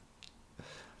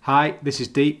Hi, this is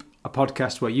Deep, a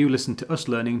podcast where you listen to us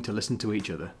learning to listen to each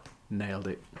other. Nailed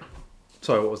it.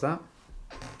 Sorry, what was that?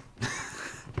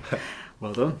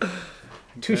 Well done. Okay.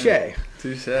 Touche.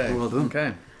 Touche. Well done.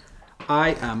 Okay. I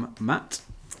am Matt.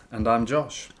 And I'm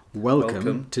Josh.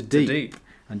 Welcome to Deep.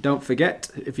 And don't forget,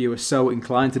 if you are so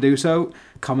inclined to do so,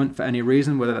 comment for any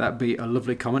reason, whether that be a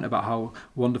lovely comment about how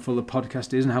wonderful the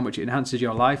podcast is and how much it enhances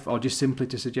your life, or just simply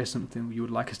to suggest something you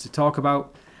would like us to talk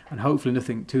about, and hopefully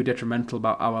nothing too detrimental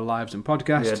about our lives and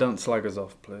podcast. Yeah, don't slag us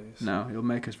off, please. No, it'll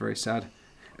make us very sad.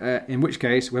 In which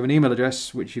case, we have an email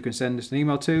address which you can send us an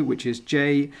email to, which is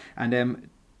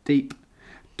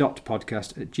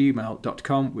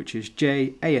jandmdeep.podcast@gmail.com, which is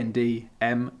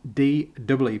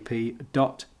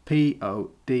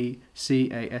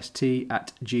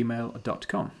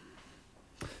jandmdeep.podcast@gmail.com.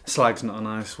 Slag's not a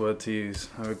nice word to use.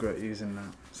 I regret using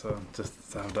that. So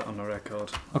just to have that on the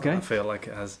record. Okay. I feel like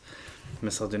it has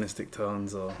misogynistic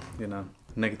tones or,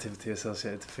 negativity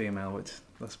associated to female, which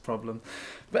that's a problem.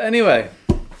 But anyway,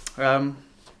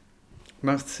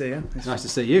 nice to see you. Nice to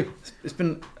see you. It's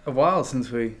been a while since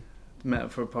we met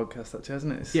up for a podcast, actually,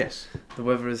 hasn't it? Yes. The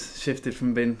weather has shifted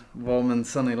from being warm and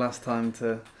sunny last time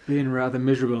to being rather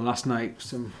miserable last night,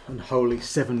 some unholy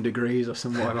 7 degrees or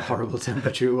some whatever horrible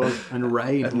temperature it was, and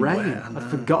rain. I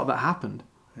forgot that happened.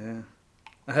 Yeah.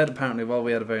 I heard apparently while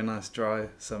we had a very nice dry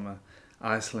summer,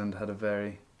 Iceland had a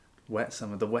very wet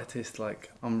summer, the wettest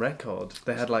on record.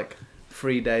 They had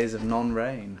 3 days of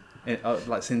non-rain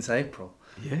since April.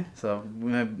 Yeah. So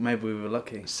maybe we were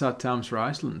lucky. Sad times for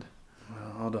Iceland.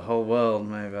 Well, the whole world,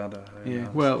 maybe. I don't know. Yeah.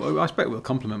 Well, I expect we'll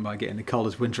compliment by getting the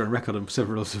coldest winter on record and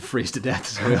several of us freeze to death.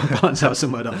 So we'll balance out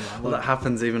somewhere down the line. Well, that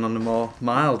happens even on the more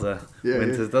milder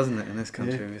winters, doesn't it? In this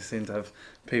country, we seem to have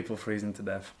people freezing to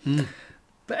death. Mm.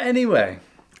 But anyway.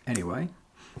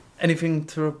 Anything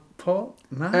to report,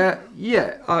 Matt?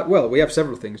 Well, we have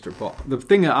several things to report. The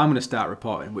thing that I'm going to start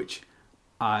reporting, which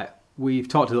we've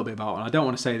talked a little bit about, and I don't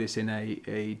want to say this in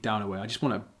a downer way. I just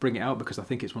want to bring it out because I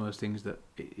think it's one of those things that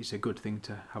it's a good thing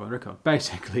to have on record.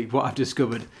 Basically, what I've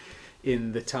discovered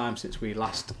in the time since we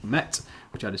last met,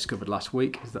 which I discovered last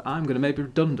week, is that I'm going to maybe be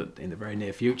redundant in the very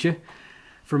near future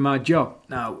from my job.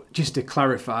 Now, just to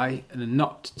clarify, and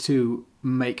not to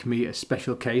make me a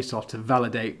special case or to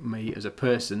validate me as a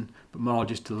person, but more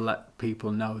just to let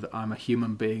people know that I'm a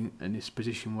human being in this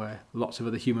position where lots of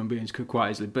other human beings could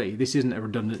quite easily be. This isn't a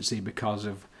redundancy because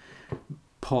of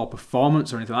poor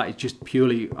performance or anything like that. It's just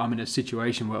purely I'm in a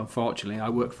situation where, unfortunately, I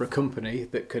work for a company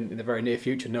that can, in the very near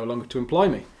future, no longer to employ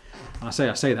me. And I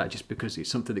say that just because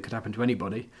it's something that could happen to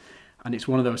anybody. And it's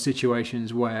one of those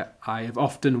situations where I have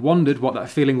often wondered what that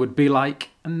feeling would be like,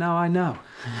 and now I know.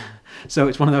 So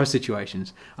it's one of those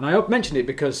situations. And I mentioned it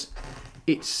because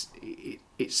it's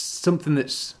something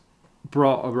that's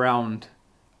brought around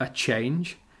a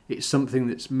change. It's something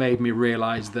that's made me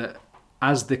realise that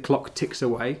as the clock ticks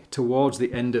away towards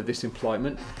the end of this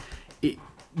employment, it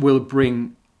will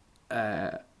bring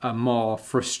a more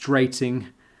frustrating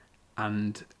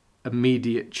and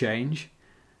immediate change.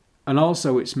 And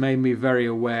also it's made me very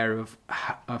aware of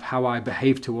how I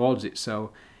behave towards it. So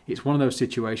it's one of those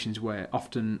situations where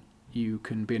often you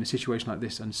can be in a situation like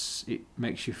this and it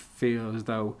makes you feel as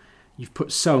though you've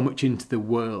put so much into the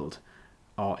world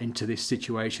or into this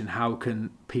situation. How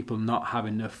can people not have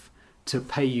enough to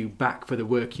pay you back for the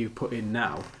work you put in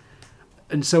now?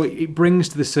 And so it brings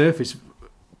to the surface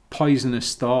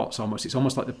poisonous thoughts almost. It's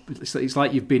almost like it's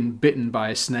like you've been bitten by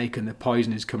a snake and the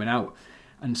poison is coming out.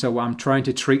 And so I'm trying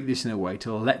to treat this in a way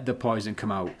to let the poison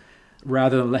come out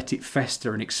rather than let it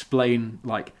fester and explain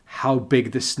how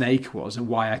big the snake was and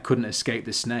why I couldn't escape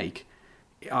the snake.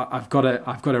 I've got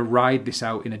to ride this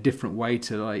out in a different way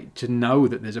to know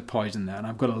that there's a poison there, and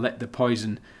I've got to let the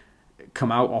poison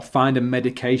come out or find a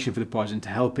medication for the poison to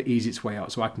help it ease its way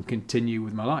out so I can continue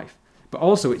with my life. But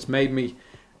also it's made me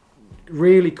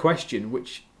really question,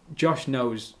 which Josh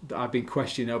knows that I've been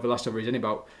questioning over the last several years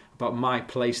about my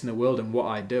place in the world and what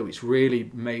I do. It's really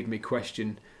made me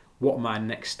question what my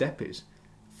next step is.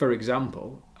 For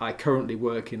example, I currently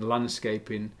work in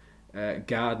landscaping,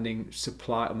 gardening,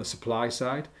 supply on the supply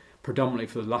side, predominantly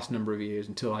for the last number of years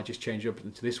until I just changed up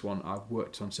into this one. I've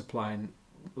worked on supplying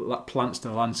plants to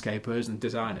landscapers and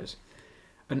designers.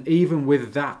 And even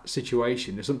with that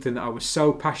situation, there's something that I was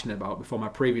so passionate about before my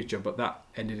previous job, but that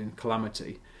ended in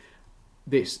calamity.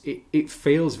 It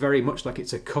feels very much like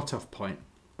it's a cut-off point,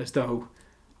 as though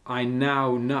I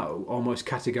now know almost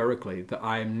categorically that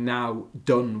I am now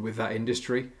done with that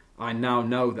industry. I now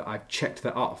know that I've checked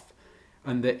that off,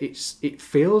 and that it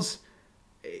feels,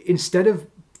 instead of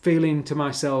feeling to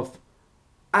myself,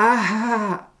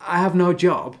 I have no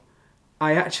job,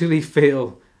 I actually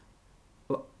feel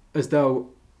as though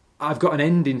I've got an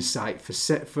end in sight for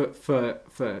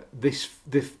this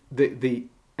the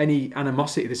any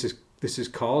animosity this has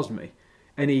caused me,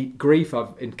 any grief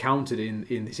I've encountered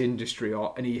in this industry,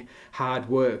 or any hard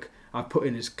work I've put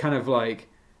in, is kind of like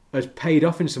has paid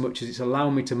off in so much as it's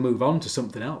allowed me to move on to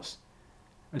something else.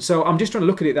 And so I'm just trying to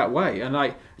look at it that way. And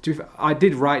I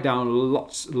did write down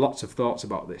lots of thoughts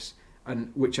about this,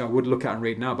 and which I would look at and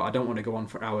read now, but I don't want to go on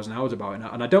for hours and hours about it.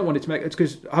 And I don't want it to make... It's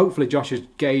because hopefully Josh has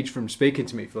gauged from speaking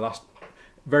to me for the last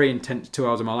very intense 2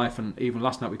 hours of my life, and even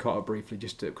last night we caught up briefly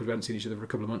just because we hadn't seen each other for a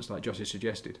couple of months like Josh has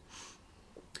suggested.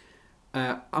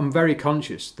 I'm very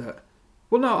conscious that...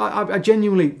 Well, no, I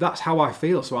genuinely... That's how I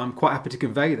feel, so I'm quite happy to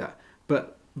convey that.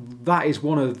 But that is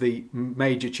one of the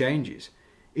major changes.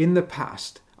 In the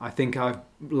past, I think I've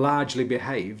largely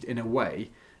behaved in a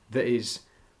way that is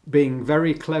being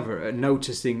very clever at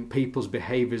noticing people's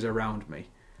behaviours around me.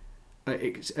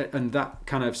 And that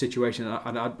kind of situation,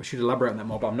 and I should elaborate on that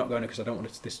more, but I'm not going to, because I don't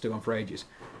want this to go on for ages.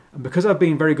 And because I've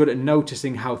been very good at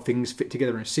noticing how things fit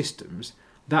together in systems,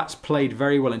 that's played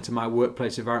very well into my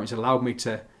workplace environment. It's allowed me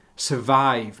to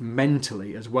survive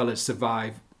mentally as well as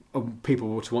survive people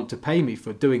would want to pay me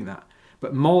for doing that.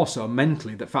 But more so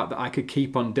mentally, the fact that I could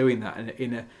keep on doing that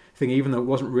in a thing, even though it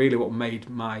wasn't really what made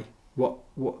what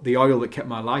the oil that kept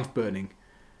my life burning.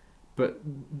 But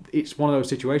it's one of those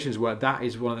situations where that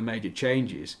is one of the major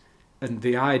changes. And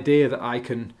the idea that I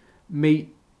can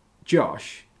meet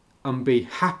Josh and be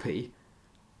happy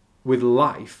with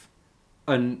life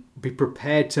and be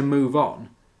prepared to move on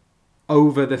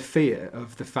over the fear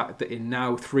of the fact that in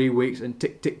now 3 weeks and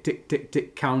tick, tick, tick, tick,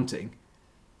 tick counting,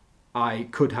 I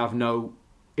could have no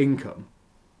income.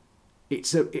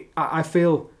 I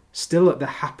feel still at the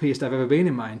happiest I've ever been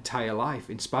in my entire life,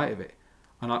 in spite of it.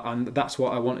 And that's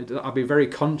what I wanted. I'll be very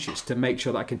conscious to make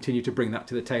sure that I continue to bring that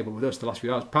to the table with us the last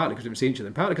few hours, partly because we haven't seen each other,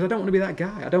 and partly because I don't want to be that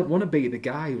guy. I don't want to be the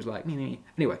guy who's like,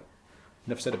 Anyway,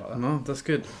 enough said about that. No, that's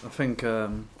good. I think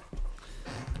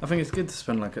it's good to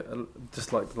spend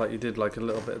just like you did, like a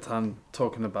little bit of time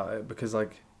talking about it, because I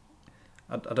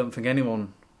don't think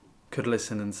anyone could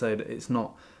listen and say that it's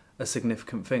not a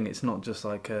significant thing. It's not just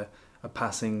like a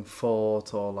passing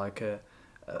thought, or like a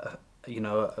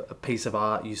piece of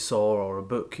art you saw, or a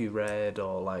book you read,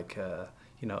 or like a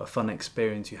fun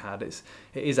experience you had. It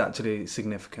is actually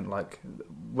significant, like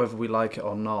whether we like it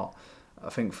or not. I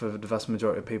think for the vast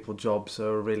majority of people, jobs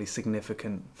are a really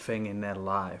significant thing in their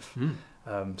life.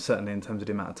 Certainly in terms of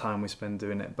the amount of time we spend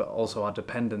doing it, but also our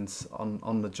dependence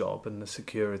on the job and the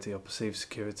security or perceived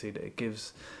security that it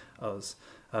gives us.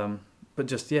 But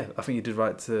just, I think you did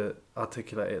right to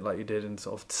articulate it like you did and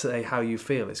sort of say how you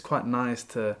feel. It's quite nice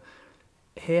to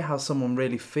hear how someone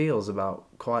really feels about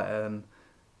quite an...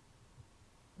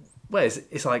 Well,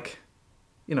 it's like,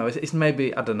 it's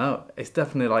maybe, I don't know, it's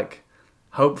definitely like,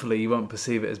 hopefully you won't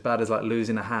perceive it as bad as like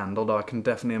losing a hand, although I can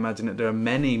definitely imagine that there are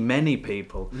many, many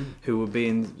people who would be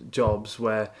in jobs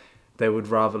where they would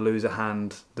rather lose a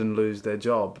hand than lose their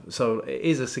job. So it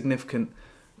is a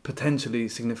potentially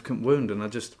significant wound, and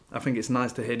I think it's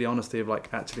nice to hear the honesty of like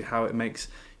actually how it makes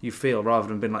you feel, rather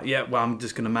than being like, I'm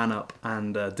just going to man up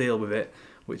and deal with it,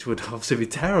 which would obviously be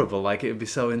terrible. Like, it would be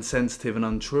so insensitive and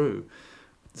untrue.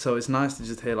 So it's nice to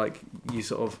just hear like you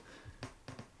sort of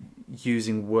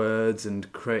using words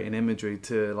and creating imagery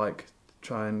to like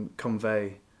try and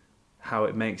convey how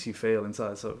it makes you feel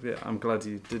inside. So I'm glad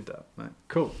you did that, mate.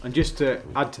 Cool. And just to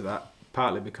add to that,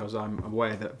 partly because I'm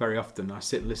aware that very often I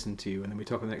sit and listen to you, and then we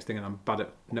talk on the next thing, and I'm bad at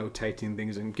notating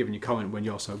things and giving you comment when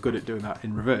you're so good at doing that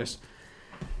in reverse.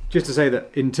 Just to say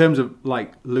that in terms of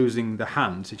like losing the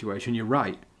hand situation, you're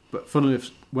right. But funnily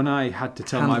enough, when I had to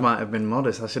tell hand might have been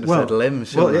modest. I should have said limb.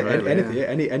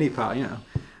 Any part,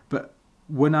 But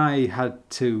when I had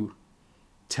to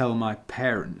tell my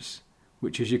parents,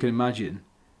 which, as you can imagine,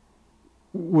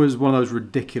 was one of those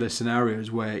ridiculous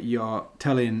scenarios where you're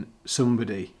telling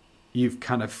somebody you've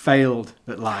kind of failed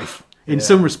at life in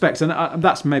some respects, and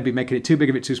that's maybe making it too big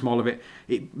of it, too small of it.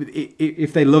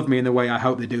 If they love me in the way I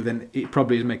hope they do, then it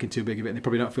probably is making too big of it, and they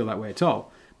probably don't feel that way at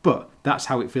all. But that's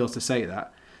how it feels to say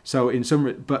that. So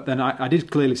but then I did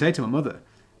clearly say to my mother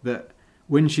that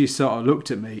when she sort of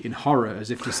looked at me in horror,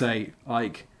 as if to say,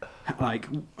 like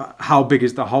how big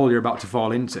is the hole you're about to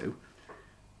fall into,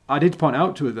 I did point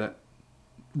out to her that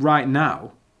right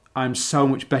now I'm so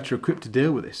much better equipped to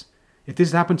deal with this. If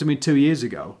this had happened to me 2 years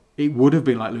ago, it would have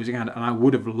been like losing a hand, and I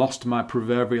would have lost my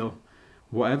proverbial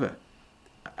whatever.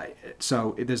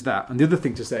 So there's that. And the other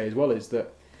thing to say as well is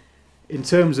that in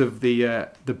terms of the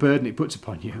burden it puts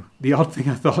upon you, the odd thing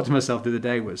I thought to myself the other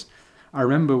day was, I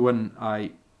remember when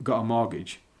I got a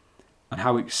mortgage and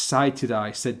how excited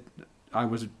I said I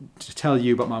was to tell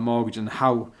you about my mortgage and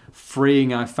how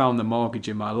freeing I found the mortgage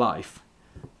in my life,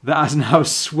 that has now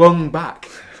swung back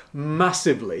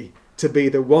massively to be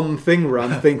the one thing where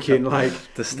I'm thinking like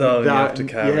the stone you have to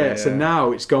carry. Yeah, so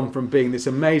now it's gone from being this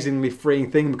amazingly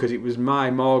freeing thing because it was my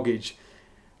mortgage.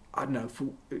 I don't know,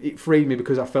 it freed me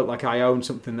because I felt like I owned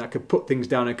something that I could put things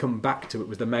down and come back to. It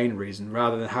was the main reason,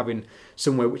 rather than having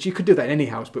somewhere, which you could do that in any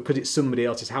house, but because it's somebody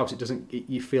else's house,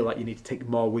 you feel like you need to take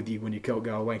more with you when you can't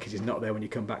go away because it's not there when you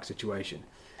come back situation.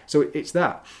 So it's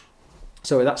that.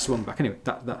 So that swung back. Anyway,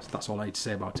 that's all I need to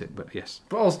say about it, but yes.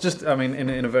 But also just, I mean,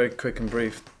 in a very quick and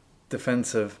brief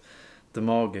defence of the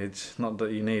mortgage, not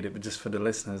that you need it, but just for the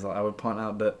listeners, like I would point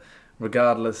out that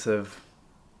regardless of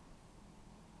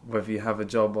whether you have a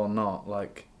job or not,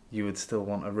 like you would still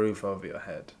want a roof over your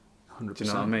head. 100%. Do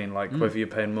you know what I mean? Like whether you're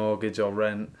paying mortgage or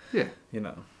rent, yeah, you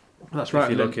know. That's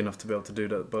right. If you're lucky enough to be able to do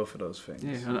that, both of those things.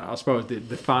 Yeah, and I suppose the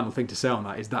final thing to say on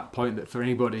that is that point that for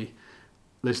anybody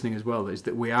listening as well is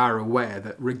that we are aware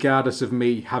that regardless of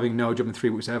me having no job in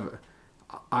 3 weeks ever,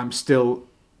 I'm still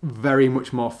very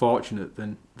much more fortunate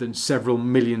than several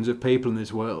millions of people in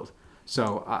this world.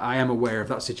 So I am aware of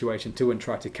that situation too and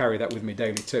try to carry that with me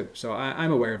daily too. So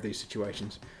I'm aware of these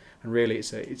situations. And really,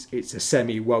 it's a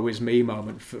semi woe is me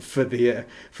moment for the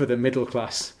middle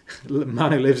class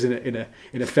man who lives in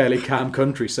a fairly calm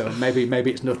country. So maybe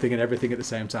it's nothing and everything at the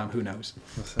same time. Who knows?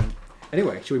 That's it.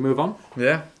 Anyway, shall we move on?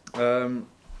 Yeah.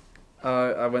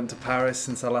 I went to Paris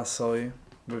since I last saw you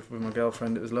with my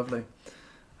girlfriend. It was lovely.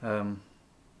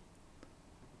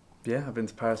 Yeah, I've been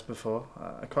to Paris before.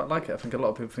 I quite like it. I think a lot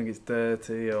of people think it's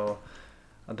dirty, or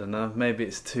I don't know. Maybe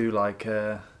it's too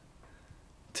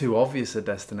obvious a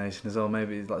destination as well.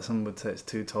 Maybe like some would say it's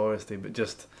too touristy. But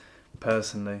just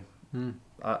personally,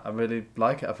 I really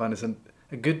like it. I find it's a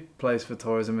good place for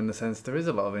tourism in the sense there is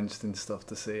a lot of interesting stuff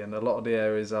to see, and a lot of the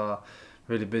areas are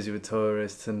really busy with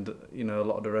tourists, and you know a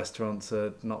lot of the restaurants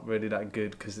are not really that good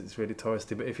because it's really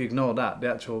touristy. But if you ignore that, the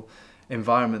actual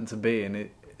environment to be in,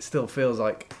 it still feels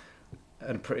like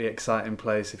a pretty exciting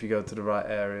place if you go to the right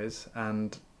areas.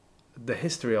 And the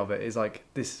history of it is like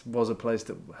this was a place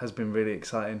that has been really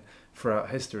exciting throughout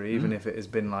history, even if it has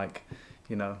been like,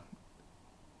 you know,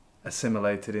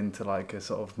 assimilated into like a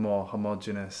sort of more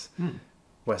homogenous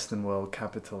Western world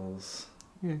capitals.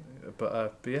 Yeah.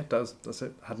 But yeah, that's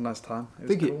it. Had a nice time. It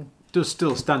was cool. It does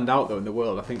still stand out though in the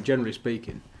world. I think generally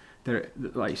speaking, there,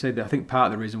 like you said, I think part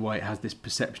of the reason why it has this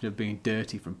perception of being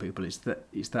dirty from people is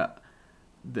that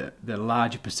the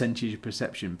larger percentage of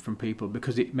perception from people,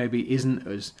 because it maybe isn't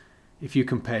as, if you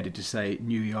compared it to say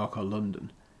New York or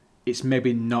London, it's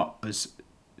maybe not as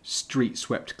street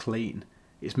swept clean.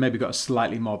 It's maybe got a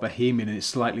slightly more bohemian and it's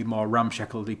slightly more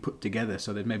ramshackledly put together.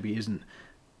 So there maybe isn't,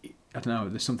 I don't know,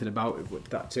 there's something about it with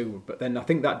that too. But then I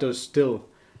think that does still,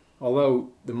 although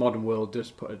the modern world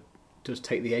does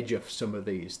take the edge off some of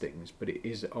these things, but it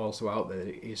is also out there.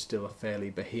 It is still a fairly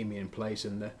bohemian place,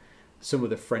 and some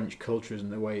of the French cultures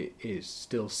and the way it is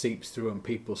still seeps through, and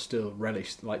people still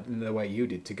relish, like in the way you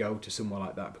did, to go to somewhere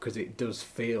like that, because it does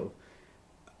feel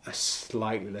a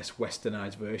slightly less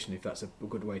westernized version, if that's a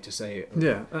good way to say it.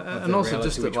 Yeah, and also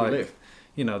just that, like,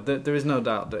 you know, there is no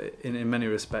doubt that in many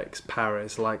respects,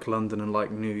 Paris, like London and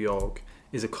like New York,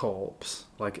 is a corpse.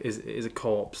 Like, is a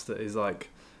corpse that is like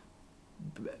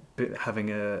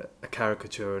having a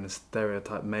caricature and a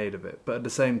stereotype made of it. But at the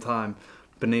same time,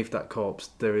 beneath that corpse,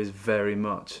 there is very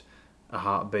much a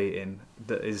heart beating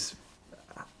that is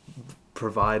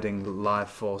providing life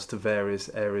force to various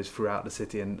areas throughout the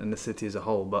city and the city as a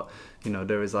whole. But, you know,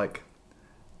 there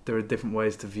are different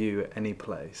ways to view any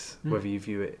place, whether you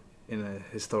view it in a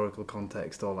historical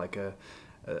context or like a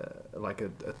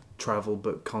travel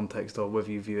book context, or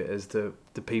whether you view it as the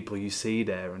people you see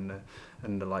there and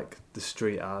the like the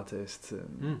street artists.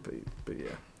 But yeah.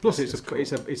 Plus, it's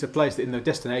a place that in the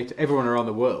destination, everyone around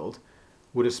the world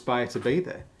would aspire to be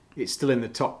there. It's still in the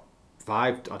top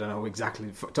 5. I don't know exactly,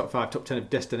 top 5, top 10 of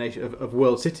destination of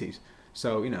world cities.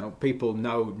 So, you know, people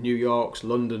know New York's,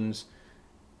 London's,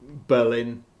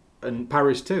 Berlin, and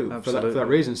Paris too, for that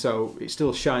reason. So it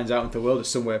still shines out into the world as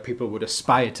somewhere people would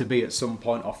aspire to be at some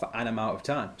point or for an amount of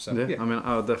time. So yeah. I mean,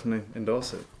 I would definitely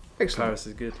endorse it. Excellent. Paris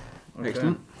is good. Okay.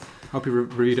 Excellent. Hope you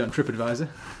reviewed it on TripAdvisor.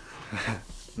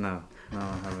 No,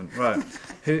 I haven't. Right,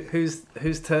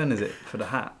 whose turn is it for the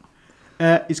hat?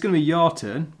 It's going to be your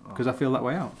turn, because I feel that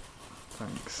way out.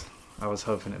 Thanks. I was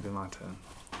hoping it'd be my turn.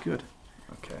 Good.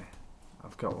 Okay,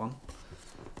 I've got one.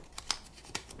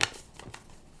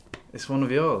 It's one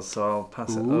of yours, so I'll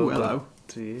pass it over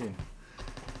to you.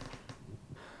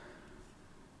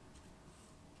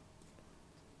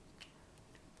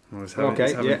 I was having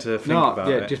to think about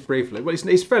it. Just briefly. Well,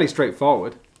 it's fairly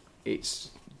straightforward.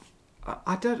 it's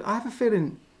I have a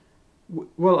feeling.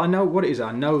 Well, I know what it is.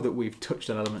 I know that we've touched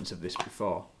on elements of this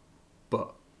before,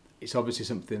 but it's obviously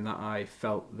something that I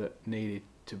felt that needed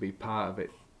to be part of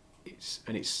it. Let's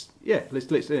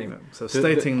anyway. So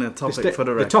stating the topic for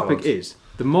the record. The topic is,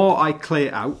 the more I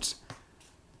clear out,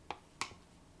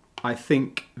 I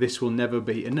think this will never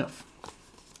be enough.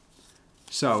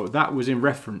 So that was in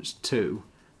reference to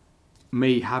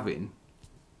me having,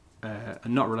 and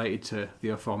not related to the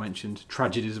aforementioned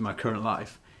tragedies of my current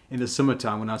life, in the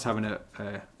summertime when I was having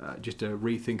just a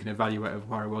rethink and evaluate of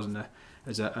where I was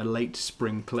as a late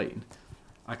spring clean,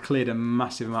 I cleared a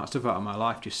massive amount of stuff out of my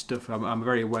life, just stuff. I'm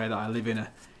very aware that I live in a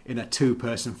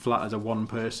 2-person flat as a 1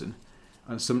 person.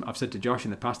 And I've said to Josh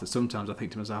in the past that sometimes I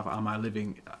think to myself, am I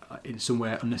living in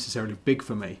somewhere unnecessarily big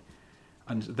for me?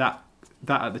 And that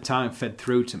at the time fed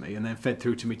through to me, and then fed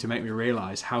through to me to make me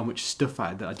realise how much stuff I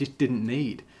had that I just didn't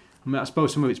need. I mean, I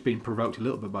suppose some of it's been provoked a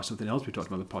little bit by something else we talked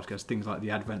about on the podcast. Things like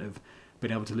the advent of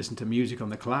being able to listen to music on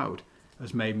the cloud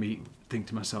has made me think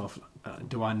to myself,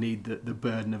 do I need the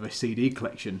burden of a CD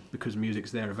collection because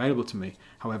music's there available to me?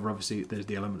 However, obviously, there's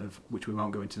the element of, which we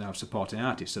won't go into now, of supporting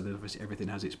artists, so that obviously everything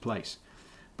has its place.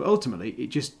 But ultimately, it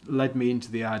just led me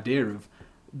into the idea of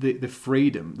the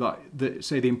freedom,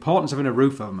 the importance of having a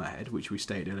roof over my head, which we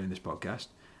stated earlier in this podcast,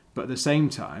 but at the same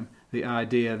time, the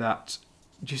idea that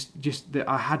just that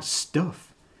I had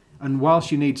stuff. And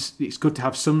whilst it's good to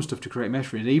have some stuff to create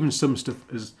memory, and even some stuff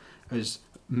as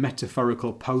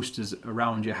metaphorical posters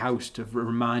around your house to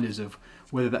remind us of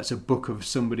whether that's a book of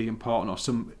somebody important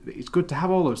or it's good to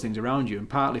have all those things around you, and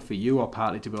partly for you or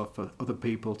partly to be able for other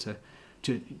people to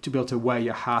be able to wear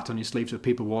your heart on your sleeve, so if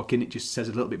people walk in, it just says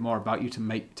a little bit more about you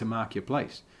to mark your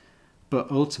place.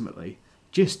 But ultimately,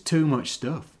 just too much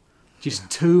stuff.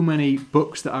 Just too many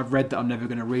books that I've read that I'm never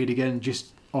going to read again.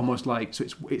 Just almost like, so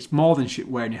it's more than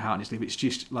wearing your heart on your sleeve. It's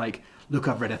just like, look,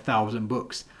 I've read 1,000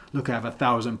 books. Look, I have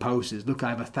 1,000 posters. Look, I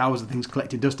have 1,000 things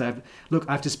collecting dust. I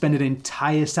have to spend an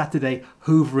entire Saturday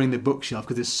hoovering the bookshelf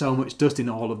because there's so much dust in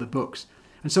all of the books.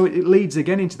 And so it leads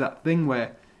again into that thing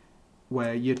where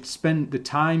you spend the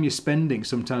time you're spending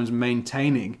sometimes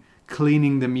maintaining,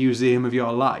 cleaning the museum of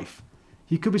your life.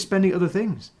 You could be spending other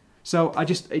things. So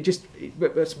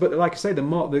but like I say,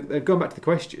 going back to the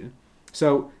question,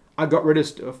 so I got rid of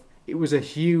stuff. It was a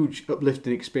huge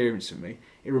uplifting experience for me.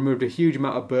 It removed a huge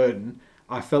amount of burden.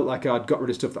 I felt like I'd got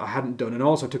rid of stuff that I hadn't done, and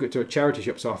also took it to a charity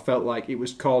shop, so I felt like it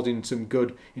was causing some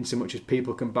good in so much as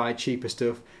people can buy cheaper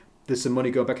stuff. There's some money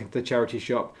going back into the charity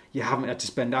shop. You haven't had to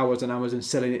spend hours and hours and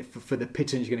selling it for the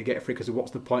pittance you're going to get for it, because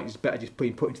what's the point? It's better just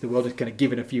being put into the world, just kind of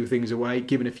giving a few things away,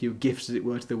 giving a few gifts, as it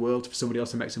were, to the world for somebody else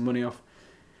to make some money off.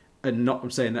 And not, I'm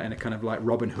saying that in a kind of like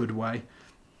Robin Hood way.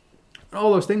 And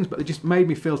all those things, but they just made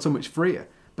me feel so much freer.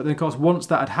 But then, of course, once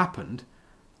that had happened,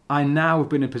 I now have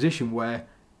been in a position where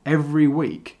every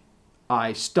week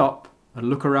I stop and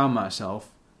look around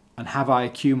myself and have I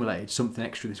accumulated something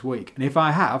extra this week? And if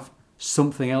I have,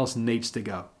 something else needs to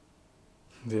go.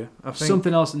 Yeah, I think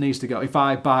something else needs to go. If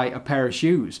I buy a pair of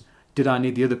shoes, did I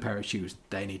need the other pair of shoes?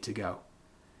 They need to go.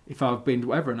 If I've been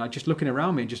whatever, and I'm just looking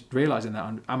around me and just realising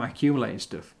that I'm accumulating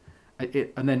stuff.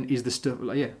 And then is the stuff,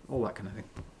 all that kind of thing.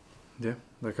 Yeah,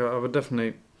 I would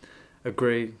definitely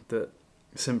agree that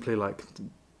simply like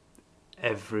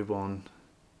everyone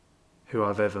who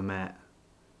I've ever met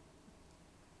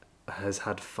has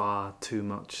had far too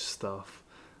much stuff,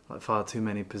 like far too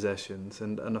many possessions,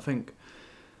 and I think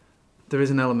there is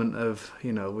an element of,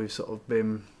 we've sort of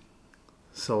been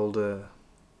sold a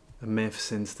myth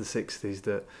since the 60s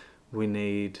that we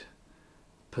need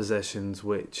possessions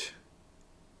which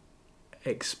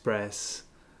express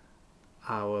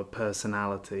our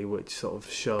personality, which sort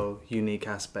of show unique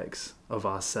aspects of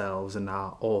ourselves and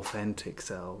our authentic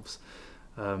selves.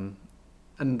 And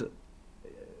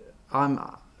I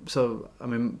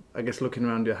guess looking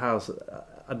around your house,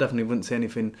 I definitely wouldn't see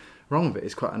anything wrong with it.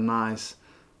 It's quite a nice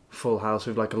full house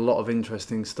with like a lot of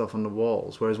interesting stuff on the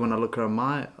walls. Whereas when I look around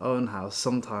my own house,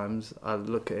 sometimes I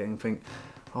look at it and think,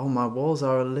 oh, my walls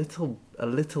are a little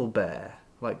bare.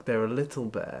 Like they're a little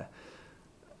bare.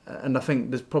 And I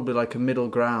think there's probably like a middle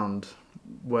ground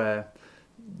where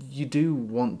you do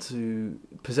want to...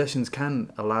 Possessions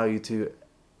can allow you to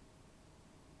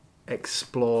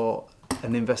explore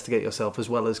and investigate yourself as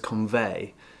well as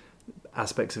convey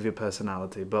aspects of your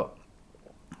personality. But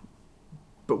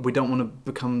we don't want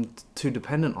to become too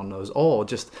dependent on those, or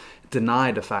just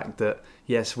deny the fact that,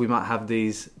 yes, we might have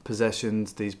these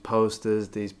possessions, these posters,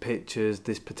 these pictures,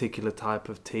 this particular type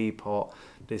of teapot,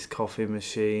 this coffee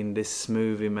machine, this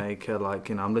smoothie maker. Like,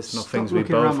 you know, I'm listing off things we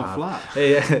both have. Flat.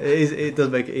 Yeah, it does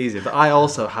make it easier. But I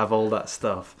also have all that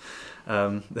stuff.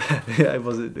 It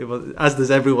was as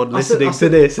does everyone listening to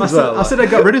this as well. I said I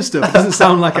got rid of stuff. It doesn't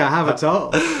sound like I have at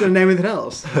all. I'm going to name anything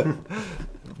else.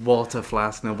 Water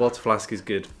flask. No, water flask is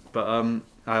good. But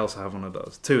I also have one of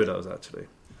those. 2 of those, actually.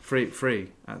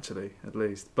 Free, actually, at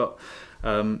least. But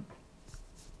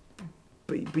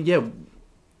yeah,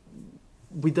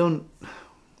 we don't...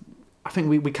 I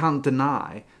think we can't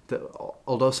deny that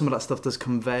although some of that stuff does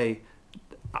convey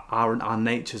our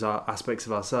natures, our aspects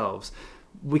of ourselves,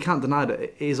 we can't deny that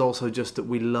it is also just that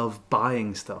we love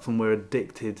buying stuff and we're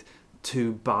addicted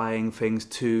to buying things,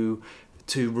 to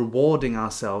rewarding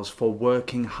ourselves for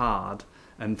working hard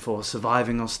and for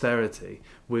surviving austerity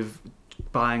with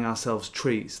buying ourselves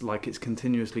treats like it's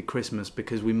continuously Christmas,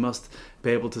 because we must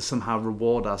be able to somehow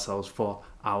reward ourselves for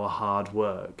our hard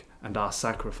work and our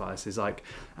sacrifices. And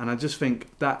I just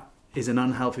think that is an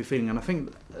unhealthy feeling, and I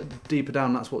think deeper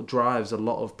down that's what drives a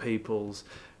lot of people's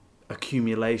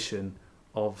accumulation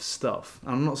of stuff.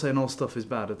 And I'm not saying all stuff is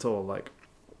bad at all,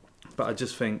 but I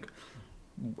just think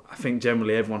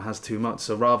generally everyone has too much.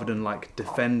 So rather than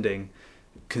defending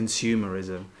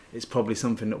consumerism, it's probably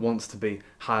something that wants to be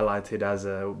highlighted as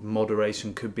a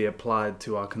moderation could be applied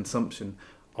to our consumption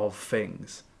of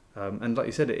things. And like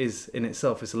you said, it is in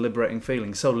itself, it's a liberating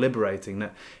feeling, so liberating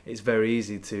that it's very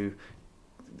easy to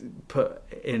put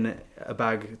in a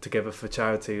bag together for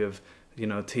charity of, you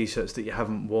know, t-shirts that you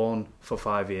haven't worn for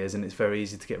 5 years, and it's very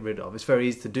easy to get rid of. It's very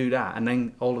easy to do that, and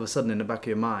then all of a sudden in the back of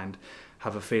your mind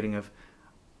have a feeling of,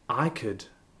 I could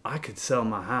sell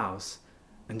my house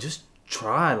and just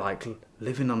try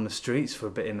living on the streets for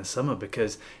a bit in the summer,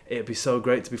 because it'd be so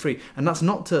great to be free. And that's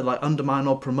not to undermine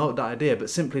or promote that idea, but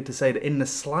simply to say that in the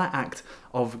slight act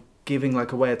of giving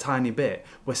away a tiny bit,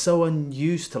 we're so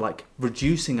unused to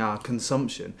reducing our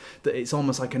consumption that it's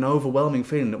almost like an overwhelming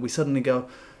feeling that we suddenly go,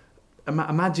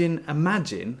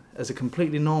 imagine as a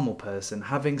completely normal person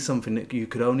having something that you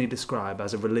could only describe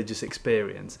as a religious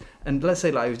experience, and let's say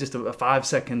it was just a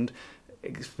 5-second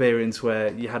experience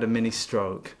where you had a mini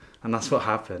stroke and that's what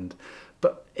happened.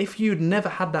 But if you'd never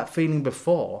had that feeling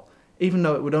before, even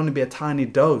though it would only be a tiny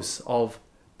dose of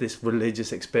this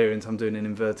religious experience I'm doing in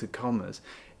inverted commas,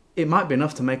 it might be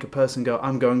enough to make a person go,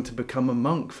 I'm going to become a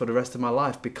monk for the rest of my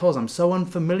life because I'm so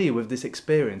unfamiliar with this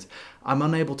experience. I'm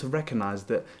unable to recognise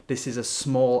that this is a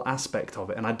small aspect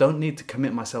of it, and I don't need to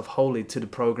commit myself wholly to the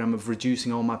program of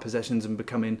reducing all my possessions and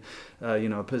becoming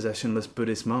a possessionless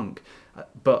Buddhist monk.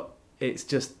 But it's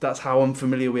just, that's how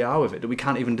unfamiliar we are with it, that we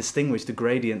can't even distinguish the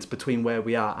gradients between where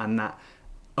we are and that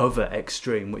other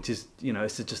extreme, which is,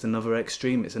 it's just another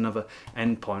extreme, it's another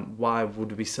endpoint. Why are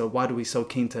we so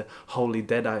keen to wholly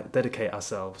dedicate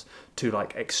ourselves to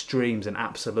extremes and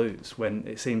absolutes when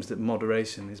it seems that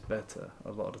moderation is better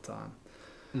a lot of the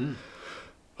time?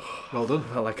 Well done.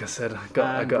 Well, like I said, I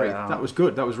got it out. That was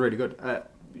good. That was really good.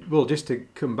 Well, just to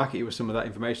come back at you with some of that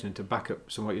information and to back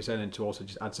up some of what you're saying and to also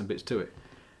just add some bits to it.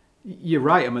 You're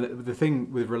right. I mean, the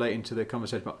thing with relating to the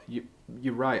conversation about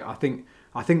you're right. I think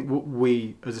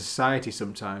we as a society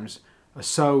sometimes are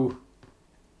so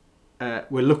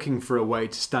we're looking for a way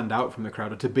to stand out from the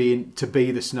crowd or to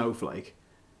be the snowflake,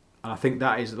 and I think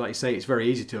that is, like you say, it's very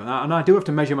easy to, and I do have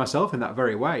to measure myself in that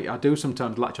very way. I do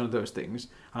sometimes latch on to those things,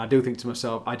 and I do think to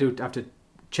myself, I do have to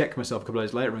check myself a couple of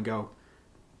days later and go,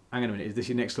 hang on a minute, is this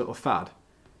your next little fad?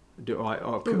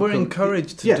 But we're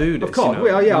encouraged to do this. Of course,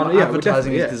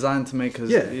 advertising is designed to make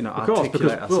us,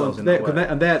 articulate ourselves in that way.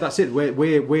 And that's it.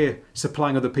 We're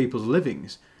supplying other people's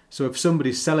livings. So if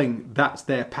somebody's selling, that's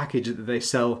their package that they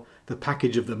sell, the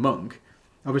package of the monk.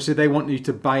 Obviously, they want you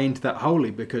to buy into that wholly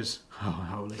because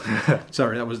holy.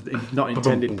 Sorry, that was not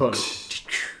intended pun.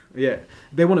 Yeah,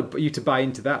 they want you to buy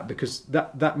into that because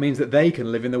that means that they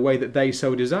can live in the way that they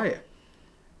so desire.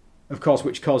 Of course,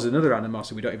 which causes another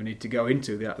animosity we don't even need to go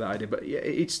into that idea. But yeah,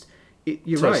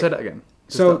 you're right. Say that again.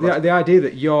 So the idea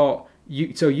that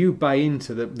you buy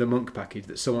into the monk package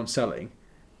that someone's selling,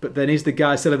 but then is the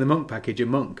guy selling the monk package a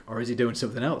monk, or is he doing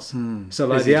something else?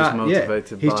 So is he just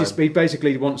motivated? He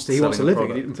basically wants a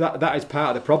living. That is part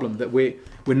of the problem, that we're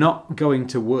not going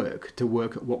to work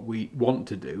at what we want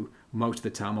to do most of the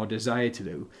time or desire to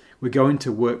do. We're going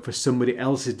to work for somebody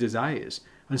else's desires.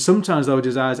 And sometimes those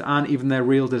desires aren't even their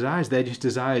real desires. They're just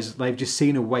desires. They've just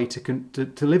seen a way to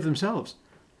live themselves.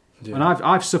 Yeah. And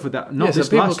I've suffered that. So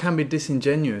people can be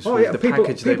disingenuous with the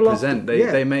package they present.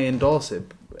 They may endorse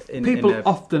it in their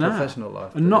professional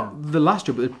life. And not the last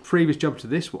job, but the previous job to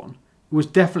this one. was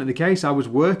definitely the case. I was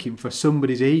working for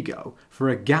somebody's ego, for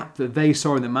a gap that they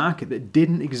saw in the market that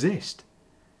didn't exist.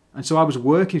 And so I was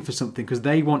working for something because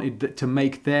they wanted to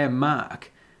make their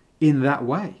mark in that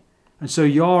way. And so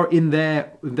you're in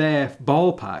their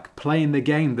ballpark, playing the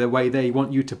game the way they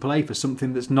want you to play for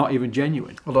something that's not even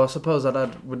genuine. Although I suppose I'd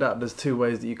add with that, there's two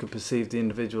ways that you could perceive the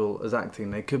individual as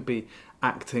acting. They could be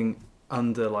acting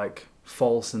under like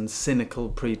false and cynical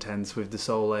pretense with the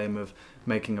sole aim of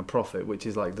making a profit, which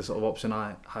is like the sort of option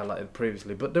I highlighted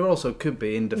previously. But there also could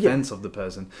be in defense of the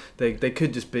person. They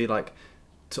could just be like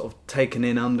sort of taken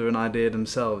in under an idea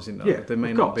themselves, you know. Yeah, they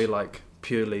may not be like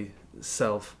purely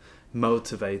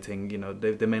self-motivating, you know.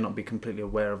 They may not be completely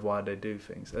aware of why they do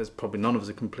things, as probably none of us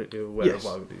are completely aware of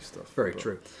why we do stuff. Very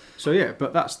true. So yeah,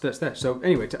 but that's there. So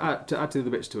anyway, to add to the other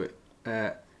bits to it,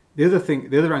 the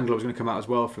other angle I was going to come out as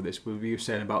well for this was you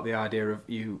saying about the idea of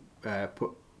you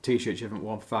put t-shirts you haven't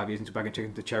worn for 5 years into a bag and take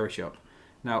them to the charity shop.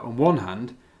 Now, on one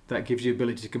hand, that gives you the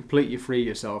ability to completely free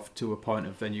yourself to a point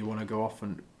of then you want to go off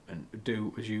and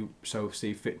do as you so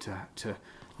see fit to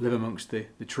live amongst the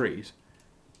trees.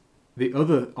 The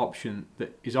other option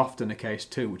that is often the case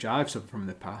too, which I've suffered from in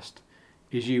the past,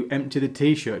 is you empty the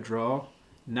t-shirt drawer.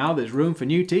 Now there's room for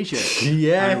new t-shirts.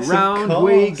 Yes, and round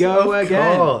we go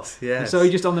again. Course, yes. And so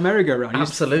you're just on the merry-go-round. You're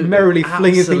Absolutely. just merrily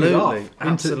flinging things off.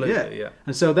 Absolutely, yeah.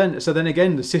 And so then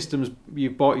again, the systems,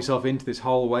 you've bought yourself into this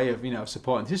whole way of, you know,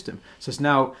 supporting the system. So it's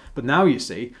now you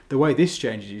see, the way this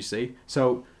changes, you see.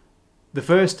 So the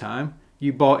first time,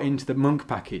 you bought into the monk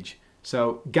package.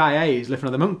 So Guy A is living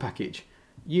on the monk package.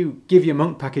 You give your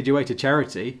monk package away to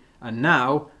charity, and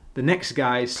now the next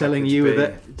guy is selling you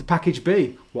the package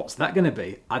B. What's that going to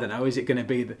be? I don't know. Is it going to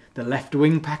be the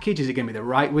left-wing package? Is it going to be the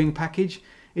right-wing package?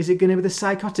 Is it going to be the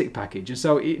psychotic package? And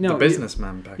so, you know, the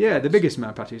businessman package. Yeah, the biggest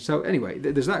man package. So anyway,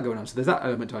 there's that going on. So there's that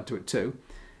element to add to it too.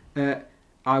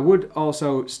 I would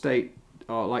also state,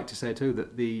 or like to say too,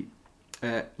 that the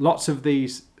lots of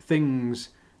these things,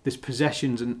 this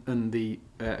possessions and the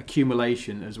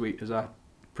accumulation, as I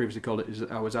previously called it,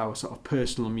 was our sort of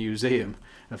personal museum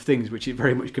of things, which it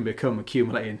very much can become,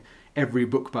 accumulating every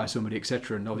book by somebody,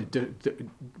 etc., and all the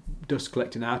dust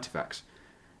collecting artifacts.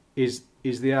 Is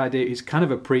the idea? Is kind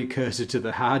of a precursor to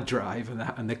the hard drive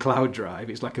and the cloud drive.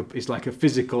 It's like a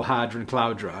physical hard and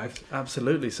cloud drive.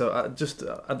 Absolutely. So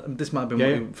this might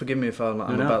be forgive me if I'm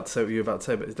about to say what you're about to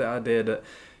say, but it's the idea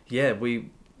that we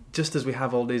just as we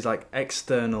have all these like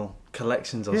external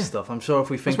collections of stuff, I'm sure if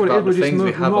we think about the things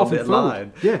we have on it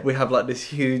line, we have like this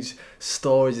huge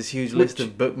storage, this huge list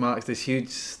of bookmarks, this huge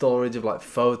storage of like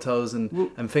photos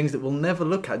and things that we'll never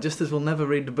look at, just as we'll never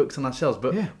read the books on our shelves,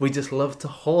 but we just love to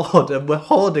hoard, and we're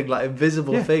hoarding like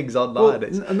invisible things online.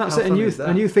 Well, and that's it.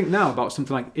 And you think now about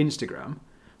something like Instagram.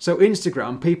 So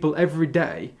Instagram, people every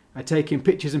day are taking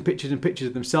pictures and pictures and pictures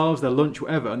of themselves, their lunch,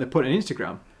 whatever, and they're putting it on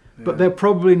Instagram. But they're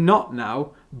probably not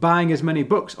now buying as many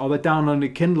books, or they're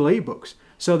downloading Kindle ebooks.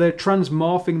 So they're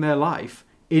transmorphing their life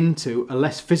into a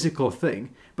less physical thing,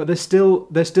 but they're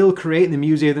still creating the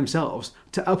museum themselves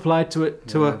to apply to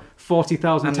a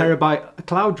 40,000 terabyte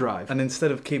cloud drive. And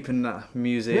instead of keeping that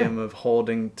museum of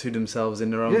hoarding to themselves in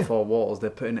their own four walls,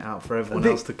 they're putting it out for everyone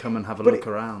else to come and have a look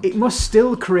around. It must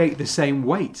still create the same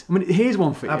weight. I mean, here's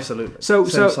one for you. Absolutely. Same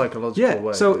psychological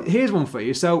way. So here's one for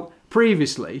you. So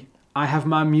previously, I have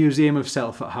my museum of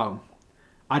self at home.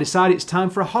 I decide it's time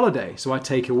for a holiday, so I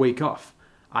take a week off.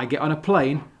 I get on a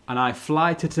plane and I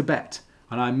fly to Tibet,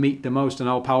 and I meet the most and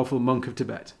all-powerful monk of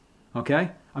Tibet.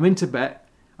 Okay? I'm in Tibet,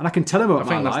 and I can tell him about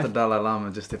my life. I think that's the Dalai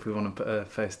Lama, just if we want to put a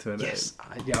face to it. Yes,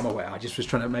 I'm aware. I just was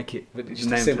trying to make it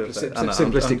just a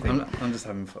simplistic thing. I'm just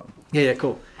having fun. Yeah,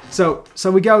 cool. So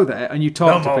we go there, and you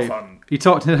talk to people. Fun. You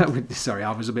talk to... Sorry,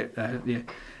 I was a bit...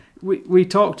 We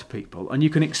talk to people, and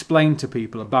you can explain to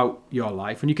people about your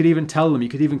life, and you could even tell them, you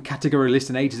could even categorically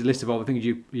list an A to Z list of all the things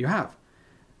you have.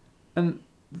 And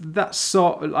that's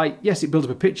sort of like, yes, it builds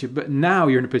up a picture, but now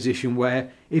you're in a position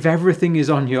where if everything is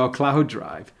on your cloud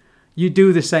drive, you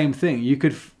do the same thing. You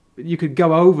could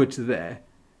go over to there,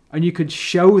 and you could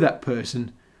show that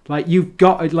person, like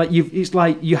it's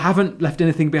like you haven't left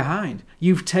anything behind.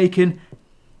 You've taken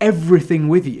everything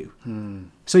with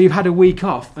you. So you've had a week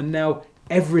off, and now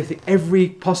everything, every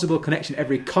possible connection,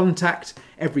 every contact,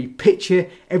 every picture,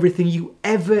 everything you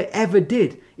ever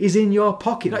did is in your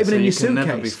pocket, not even in your suitcase. You can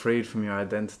never be freed from your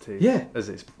identity. Yeah. As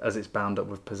it's bound up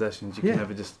with possessions, you can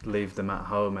never just leave them at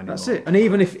home anymore. That's it. And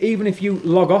even if you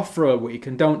log off for a week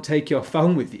and don't take your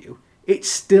phone with you, it's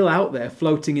still out there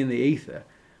floating in the ether,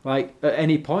 like at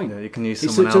any point. Yeah, you can use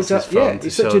someone else's phone to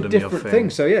show them your thing. It's such a different thing.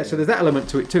 So so there's that element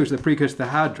to it too. So the precursor to the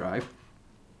hard drive,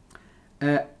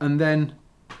 and then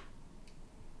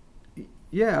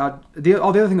the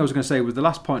other thing I was going to say was the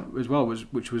last point as well,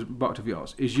 which was back of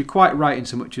yours, is you're quite right in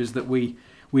so much as that we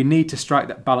need to strike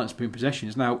that balance between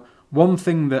possessions. Now, one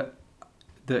thing that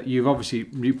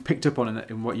you picked up on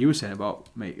in what you were saying about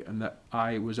me, and that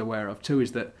I was aware of too,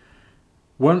 is that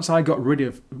once I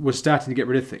was starting to get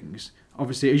rid of things,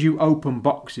 obviously as you open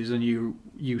boxes and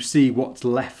you see what's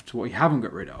left, what you haven't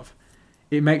got rid of,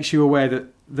 it makes you aware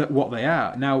that what they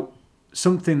are. Now,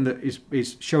 something that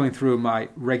is showing through in my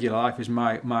regular life is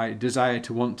my desire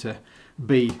to want to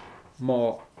be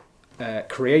more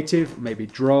creative, maybe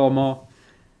draw more.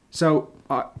 So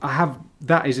I have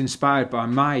that is inspired by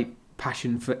my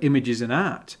passion for images and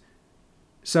art.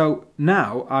 So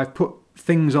now I've put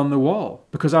things on the wall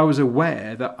because I was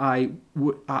aware that I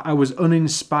was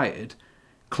uninspired,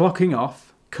 clocking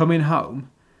off, coming home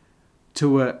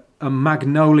to a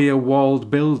magnolia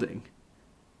walled building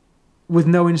with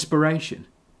no inspiration.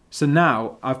 So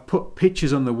now I've put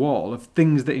pictures on the wall of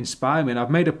things that inspire me, and I've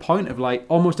made a point of like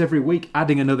almost every week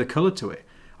adding another colour to it.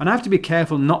 And I have to be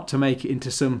careful not to make it into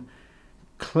some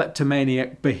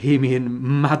kleptomaniac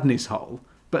bohemian madness hole.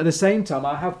 But at the same time,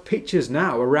 I have pictures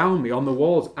now around me on the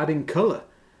walls adding colour.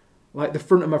 Like the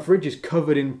front of my fridge is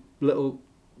covered in little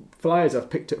flyers I've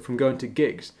picked up from going to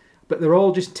gigs. But they're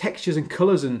all just textures and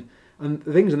colours and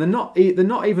things, and they're not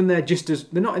even there just as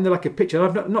they're not in there like a picture.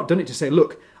 I've not done it to say,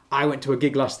 look, I went to a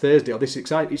gig last Thursday or this is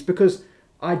exciting. It's because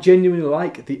I genuinely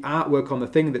like the artwork on the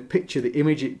thing, the picture, the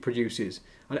image it produces,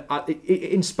 and it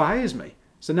inspires me.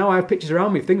 So now I have pictures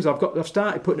around me of things I've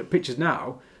started putting up pictures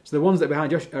now. So the ones that are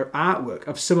behind Josh are artwork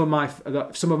of some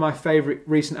of my favourite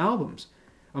recent albums.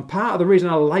 And part of the reason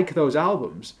I like those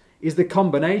albums is the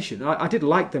combination. I did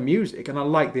like the music and I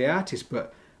like the artist,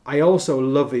 but I also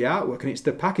love the artwork, and it's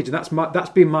the package. And that's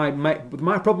been my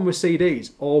problem with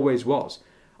CDs. Always was.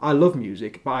 I love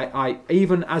music, but I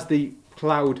even as the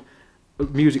cloud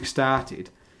music started,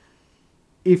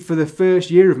 if for the first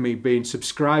year of me being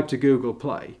subscribed to Google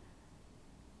Play,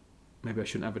 maybe I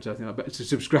shouldn't advertise that, but to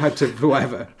subscribe to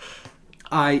whatever,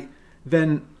 I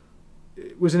then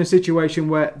was in a situation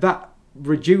where that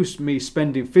reduced me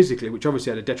spending physically, which obviously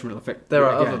had a detrimental effect. There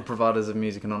are other providers of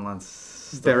music and online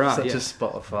stuff, there are, such as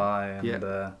Spotify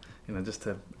and just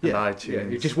and iTunes. Yeah,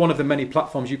 it's just one of the many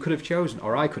platforms you could have chosen,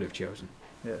 or I could have chosen.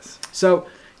 Yes. So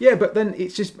but then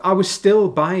it's just I was still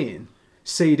buying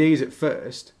CDs at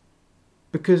first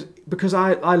because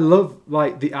I love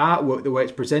like the artwork, the way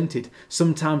it's presented.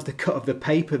 Sometimes the cut of the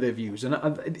paper they've used,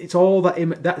 and it's all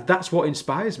that's what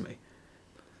inspires me.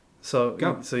 So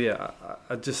yeah,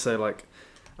 I'd just say like,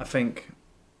 I think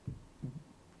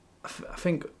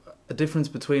a difference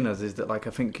between us is that like I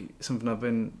think something I've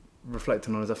been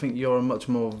reflecting on is I think you're a much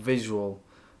more visual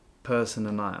person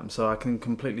than I am. So I can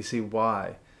completely see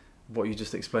why what you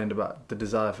just explained about the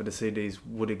desire for the CDs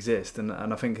would exist, and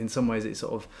I think in some ways it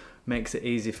sort of makes it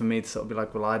easy for me to sort of be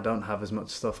like, well, I don't have as much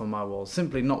stuff on my walls,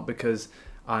 simply not because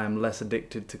I am less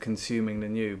addicted to consuming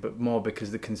than you, but more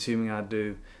because the consuming I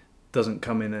do doesn't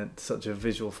come in such a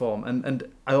visual form. And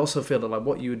I also feel that like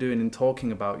what you were doing in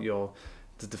talking about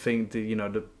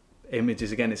the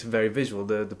images, again, it's very visual,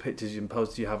 the pictures and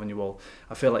posters you have on your wall,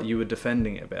 I feel like you were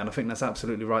defending it a bit, and I think that's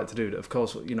absolutely right to do. Of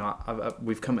course,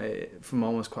 we've come at it from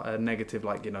almost quite a negative,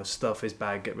 like, stuff is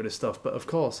bad, get rid of stuff, but of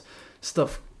course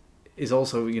stuff is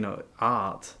also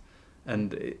art,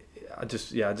 and I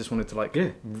just wanted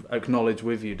to acknowledge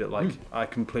with you that I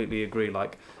completely agree,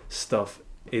 like stuff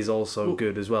is also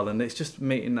good as well, and it's just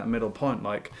meeting that middle point.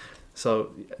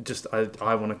 So just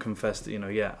I want to confess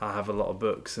that I have a lot of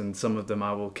books, and some of them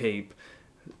I will keep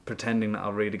pretending that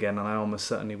I'll read again, and I almost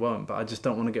certainly won't, but I just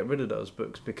don't want to get rid of those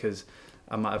books because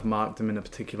I might have marked them in a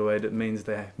particular way that means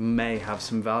they may have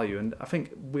some value. And I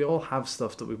think we all have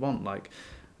stuff that we want,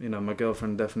 my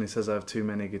girlfriend definitely says I have too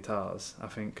many guitars. I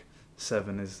think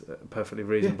 7 is a perfectly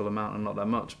reasonable amount and not that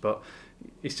much, but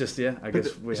it's just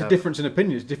it's a difference in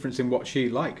opinion. It's a difference in what she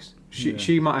likes.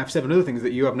 She might have 7 other things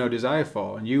that you have no desire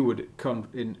for, and you would come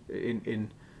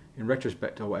in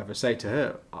retrospect or whatever say to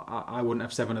her, I wouldn't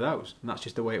have 7 of those, and that's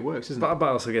just the way it works, isn't it? But I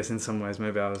also guess in some ways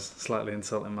maybe I was slightly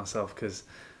insulting myself because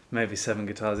maybe 7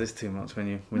 guitars is too much when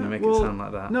you make it sound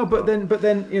like that. No, but then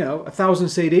 1,000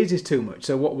 CDs is too much.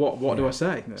 So what do I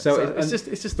say? Yeah. So it's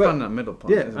just finding that middle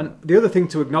point. Yeah, and the other thing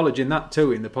to acknowledge in that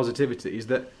too, in the positivity, is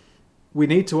that we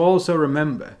need to also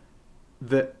remember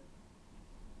that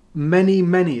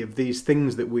many of these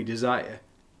things that we desire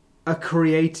are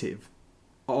creative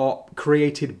or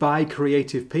created by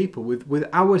creative people with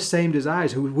our same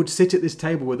desires, who would sit at this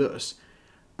table with us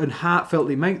and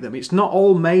heartfeltly make them. It's not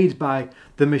all made by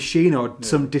the machine or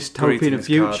some dystopian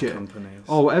future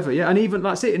or whatever. Yeah, and even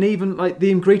that's it. And even like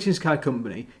the greetings card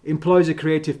company employs a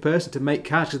creative person to make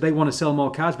cards because they want to sell more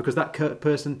cards because that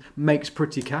person makes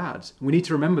pretty cards. We need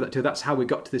to remember that too. That's how we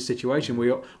got to this situation.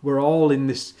 We're all in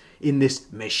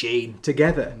this machine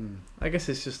together. I guess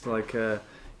it's just like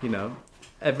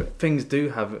things do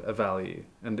have a value,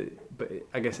 but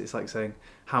I guess it's like saying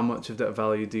how much of that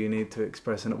value do you need to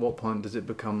express, and at what point does it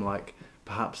become like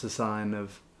perhaps a sign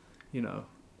of,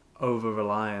 over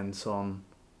reliance on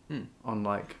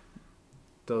like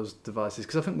those devices?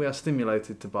 Because I think we are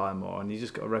stimulated to buy more, and you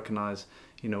just got to recognise,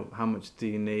 how much do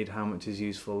you need, how much is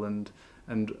useful, and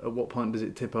at what point does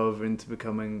it tip over into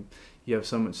becoming you have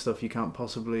so much stuff you can't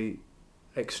possibly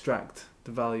extract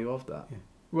the value of that. Yeah.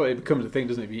 Well, it becomes a thing,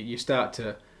 doesn't it? You start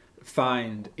to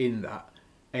find in that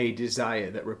a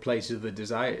desire that replaces other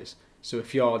desires. So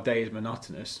if your day is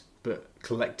monotonous, but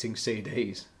collecting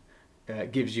CDs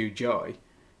gives you joy,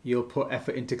 you'll put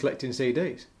effort into collecting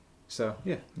CDs. So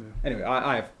yeah. Anyway,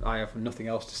 I have nothing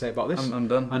else to say about this. I'm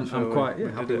done. I'm quite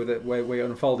happy with it where we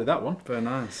unfolded that one. Very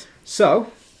nice. So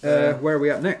where are we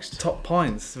at next? Top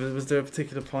points. Was there a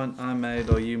particular point I made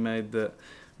or you made that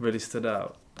really stood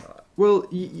out? Well,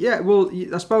 yeah. Well,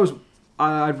 I suppose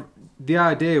the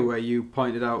idea where you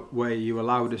pointed out where you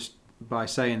allowed us by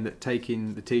saying that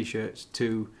taking the T-shirts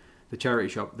to the charity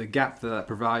shop, the gap that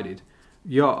provided.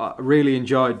 I really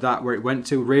enjoyed that where it went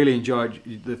to. Really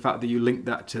enjoyed the fact that you linked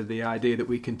that to the idea that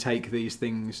we can take these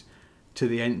things to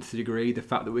the nth degree. The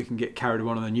fact that we can get carried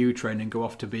on a new train and go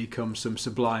off to become some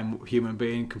sublime human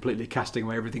being, completely casting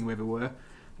away everything we ever were.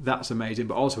 That's amazing.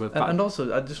 But also, and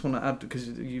also, I just want to add, because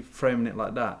you're framing it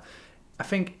like that. I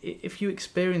think if you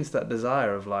experience that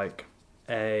desire of like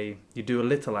you do a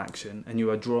little action and you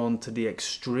are drawn to the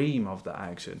extreme of that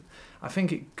action, I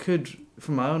think it could,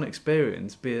 from my own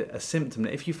experience, be a symptom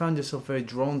that if you found yourself very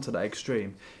drawn to that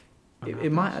extreme,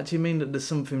 it might actually mean that there's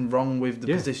something wrong with the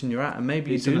position you're at, and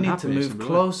maybe you do need to move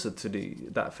closer to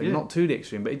that thing, not to the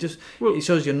extreme, but it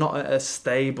shows you're not at a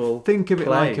stable Think of it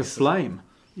like a flame.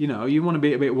 You want to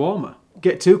be a bit warmer.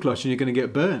 Get too close and you're going to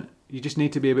get burnt. You just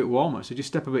need to be a bit warmer, so just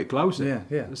step a bit closer.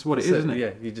 Yeah. That's what it is, isn't it?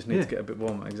 Yeah, you just need to get a bit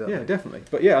warmer, exactly. Yeah, definitely.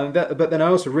 But yeah, but then I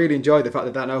also really enjoyed the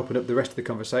fact that opened up the rest of the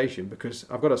conversation, because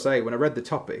I've got to say, when I read the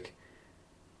topic,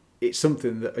 it's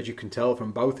something that, as you can tell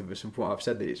from both of us and from what I've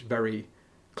said, that it's very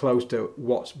close to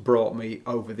what's brought me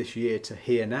over this year to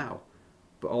here now.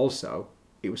 But also,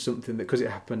 it was something that, because it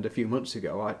happened a few months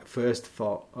ago, I first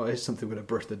thought, it's something we're going to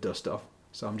brush the dust off.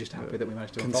 So I'm just happy that we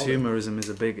managed to unfold it. Consumerism is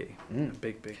a biggie. A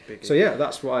big biggie. So yeah,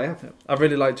 that's what I have. I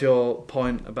really liked your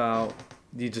point about,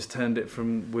 you just turned it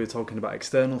from, we were talking about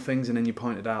external things, and then you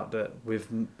pointed out that with,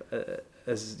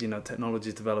 as technology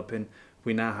is developing,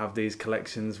 we now have these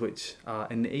collections which are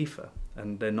in the ether,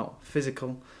 and they're not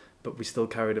physical, but we still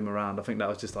carry them around. I think that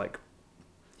was just like,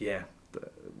 a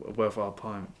worthwhile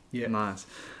point. Yeah. Nice.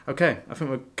 Okay, I think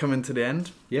we're coming to the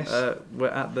end. Yes. We're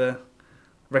at the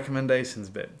recommendations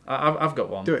bit. I've got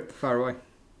one. Do it. Far away.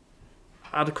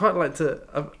 I'd quite like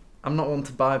to. I'm not one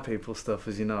to buy people stuff,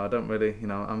 as you know. I don't really,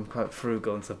 I'm quite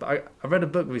frugal and stuff. But I read a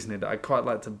book recently that I'd quite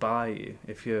like to buy you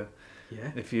if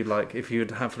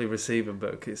you'd happily receive a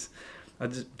book. I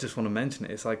just want to mention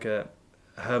it. It's like a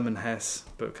Hermann Hesse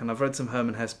book, and I've read some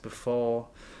Hermann Hesse before.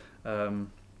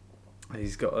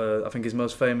 He's got I think his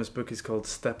most famous book is called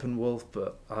Steppenwolf,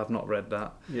 but I have not read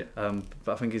that. Yeah.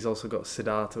 But I think he's also got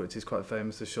Siddhartha, which is quite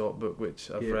famous, a short book which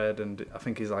I've read, and I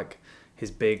think he's like his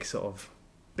big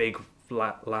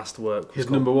last work. His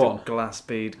number one, The Glass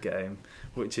Bead Game,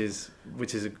 which is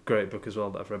a great book as well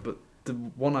that I've read. But the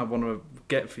one I want to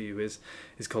get for you is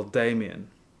called Damien,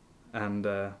 and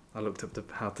I looked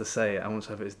up how to say it. I want to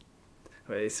have it.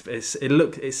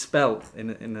 It's spelt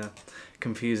in a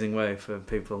confusing way for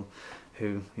people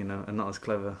who are not as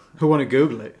clever, who want to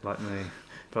Google it like me.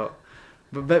 But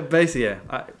basically,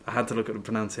 I had to look at the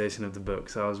pronunciation of the book,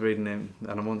 so I was reading it,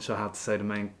 and I wasn't sure how to say the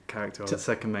main character or the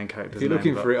second main character's name. If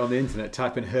you're looking for it on the internet,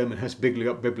 type in Hermann Hesse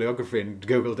bibliography and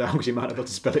Google down, because you might not be able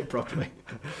to spell it properly.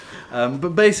 But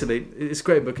basically, it's a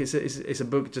great book. It's a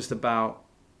book just about.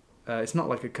 It's not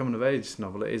like a coming of age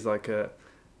novel. It is like I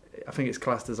think it's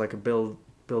classed as like a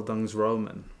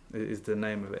Bildungsroman is the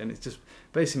name of it, and it just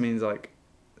basically means like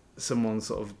someone's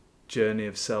sort of journey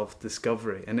of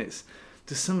self-discovery, and it's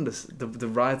just some of the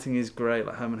writing is great.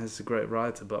 Like Hermann Hesse is a great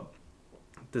writer, but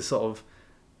the sort of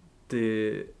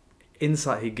the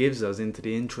insight he gives us into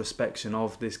the introspection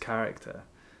of this character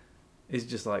is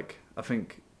just like, I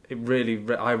think I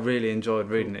really enjoyed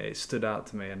reading it. It stood out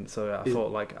to me, and so I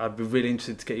thought like I'd be really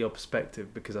interested to get your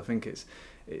perspective, because I think it's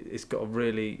got a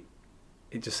really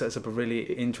it just sets up a really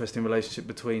interesting relationship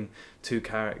between two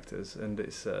characters, and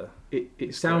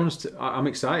it sounds. I'm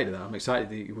excited. I'm excited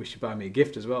that you wish to buy me a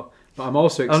gift as well. But I'm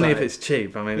also excited. Only if it's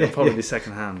cheap. I mean, it'll probably be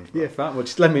second hand. Yeah, fine. Well,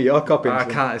 just lend me your copy. I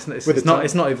can't. It's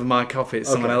not even my copy. It's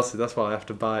someone else's. That's why I have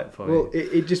to buy it for you. Well,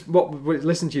 it just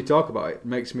listening to you talk about it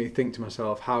makes me think to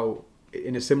myself how,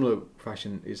 in a similar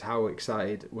fashion, is how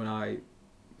excited when I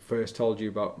first told you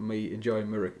about me enjoying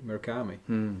Murakami.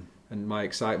 And my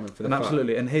excitement for the fact.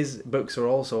 Absolutely, and his books are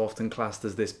also often classed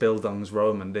as this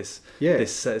Bildungsroman, this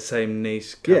same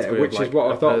niche category. Yeah, which is what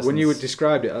I thought when you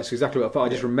described it. That's exactly what I thought. I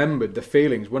just remembered the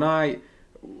feelings when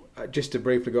just to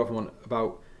briefly go off on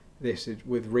about this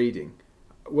with reading.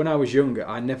 When I was younger,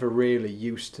 I never really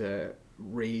used to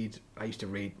read. I used to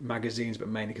read magazines, but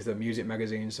mainly because they're music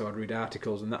magazines, so I'd read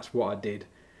articles, and that's what I did.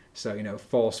 So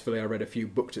forcefully, I read a few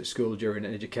books at school during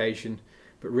education.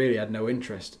 But really had no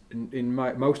interest in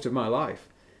most of my life.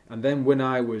 And then when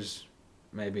I was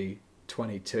maybe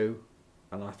 22,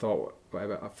 and I thought,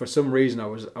 whatever, for some reason I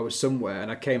was somewhere,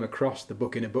 and I came across the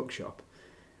book in a bookshop.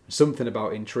 Something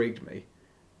about it intrigued me,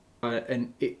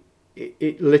 and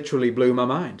it literally blew my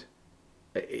mind.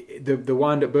 The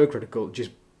Wind Up Bird Critical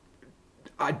just.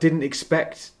 I didn't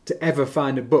expect to ever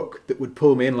find a book that would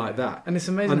pull me in like that. And it's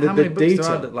amazing how many books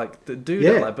there are that do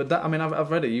that. Like, but that, I mean, I've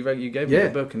read it. You gave me the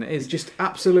book, and it's just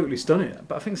absolutely stunning.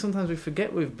 But I think sometimes we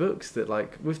forget with books that,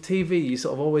 like, with TV, you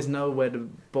sort of always know where the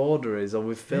border is, or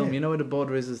with film, you know where the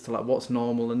border is as to like what's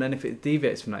normal, and then if it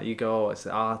deviates from that, you go, oh, it's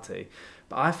arty.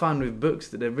 But I find with books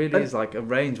that there really is like a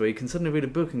range where you can suddenly read a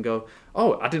book and go,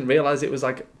 oh, I didn't realise it was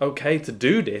like okay to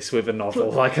do this with a novel.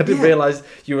 Like I didn't realise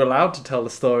you were allowed to tell the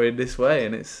story in this way,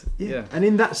 and it's And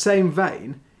in that same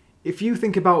vein, if you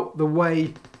think about the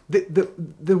way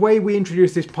the way we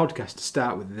introduced this podcast to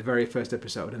start with, the very first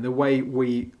episode, and the way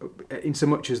we, in so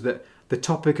much as that the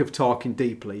topic of talking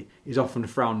deeply is often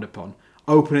frowned upon,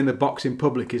 opening the box in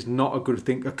public is not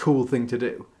a cool thing to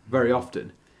do very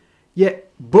often.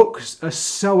 Yet books are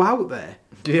so out there.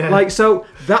 Yeah. Like, so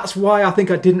that's why I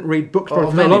think I didn't read books for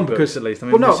very long. Because at least, I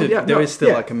mean, there is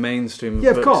still like a mainstream of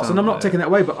books, of course, and I'm not taking that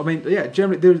away, but I mean,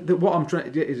 generally, what I'm trying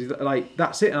to do is like,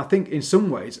 that's it. And I think in some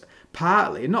ways,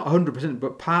 partly, not 100%,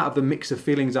 but part of the mix of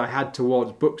feelings I had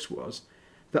towards books was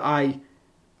that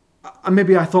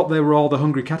maybe I thought they were all the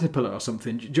Hungry Caterpillar or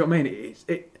something. Do you know what I mean?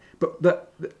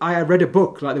 But I read a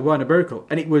book like The Wind Up Bird Chronicle,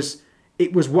 and it was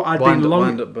what I'd been long.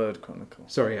 Wind Up Bird Chronicle.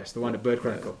 Sorry, yes, The Wind Up Bird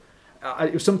Chronicle.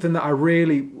 It was something that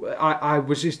I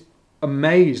was just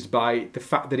amazed by the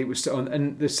fact that it was so,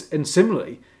 and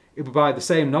similarly, it was by the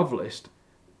same novelist,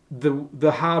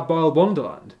 the Hard-Boiled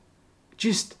Wonderland.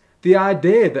 Just the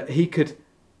idea that he could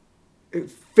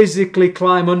physically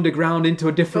climb underground into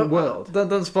a different world.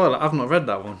 Don't spoil it. I've not read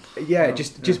that one. Yeah, it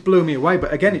just blew me away.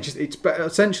 But again, it's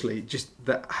essentially just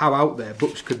that how out there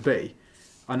books could be,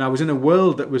 and I was in a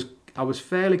world that I was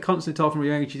fairly constantly told from a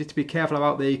young age, you had to be careful how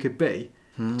out there you could be,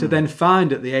 to then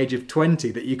find at the age of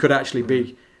 20 that you could actually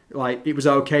be, like, it was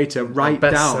okay to write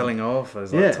down. Best-selling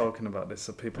authors talking about this,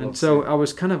 so people. And so I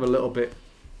was kind of a little bit,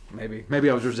 maybe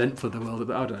I was resentful of the world,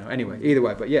 but I don't know. Anyway, either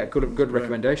way, but yeah, good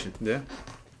recommendation. Yeah.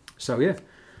 So yeah,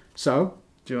 do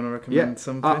you want to recommend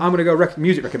something? I'm going to go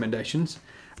music recommendations.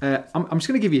 I'm just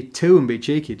going to give you two and be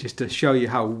cheeky, just to show you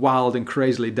how wild and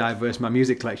crazily diverse my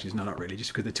music collection is. No, not really, just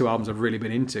because the two albums I've really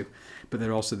been into, but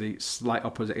they're also the slight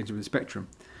opposite ends of the spectrum.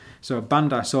 So a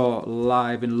band I saw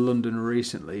live in London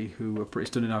recently, who were pretty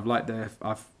stunning.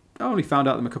 I've only found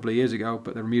out them a couple of years ago,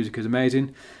 but their music is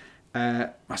amazing. I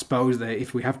suppose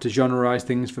if we have to genreize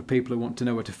things for people who want to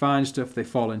know where to find stuff, they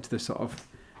fall into the sort of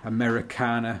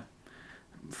Americana,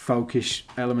 folkish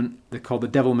element. They're called The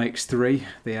Devil Makes Three.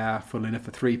 They are, funnily enough,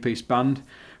 a three-piece band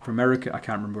from America. I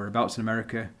can't remember whereabouts in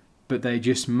America, but they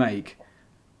just make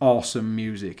awesome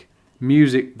music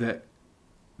that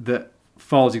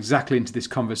falls exactly into this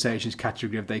conversations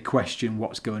category of they question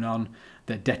what's going on.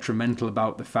 They're detrimental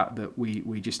about the fact that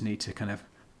we just need to kind of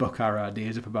buck our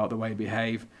ideas up about the way we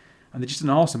behave. And they're just an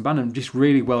awesome band and just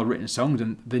really well written songs.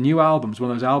 And the new album's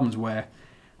one of those albums where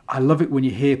I love it when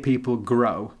you hear people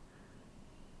grow.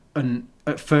 And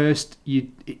at first,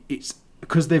 it's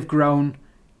because they've grown,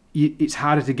 it's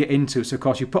harder to get into. So of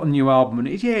course you put on a new album and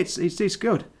it's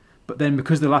good. But then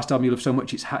because the last album you love so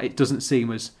much, it doesn't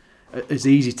seem as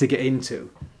easy to get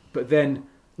into. But then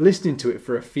listening to it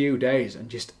for a few days and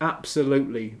just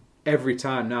absolutely every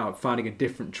time now finding a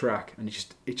different track, and it's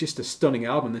just a stunning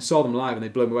album. They saw them live and they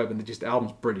blew me away, and the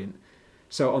album's brilliant.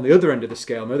 So on the other end of the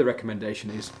scale, my other recommendation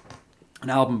is an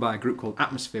album by a group called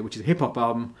Atmosphere, which is a hip-hop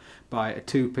album by a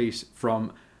two-piece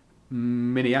from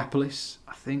Minneapolis,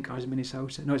 I think, or is it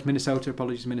Minnesota? No, it's Minnesota,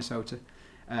 apologies, Minnesota.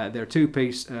 They're a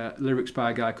two-piece, lyrics by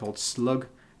a guy called Slug,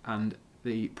 and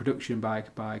the production by a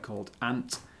guy called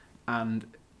Ant, and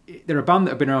they're a band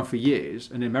that have been around for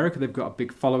years. And in America, they've got a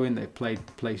big following. They've played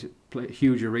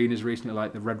huge arenas recently,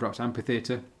 like the Red Rocks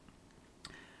Amphitheatre.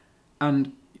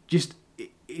 And just,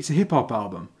 it's a hip hop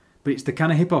album, but it's the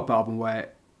kind of hip hop album where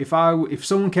if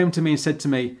someone came to me and said to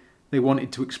me they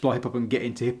wanted to explore hip hop and get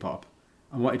into hip hop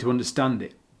and wanted to understand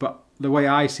it, but the way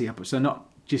I see it, so not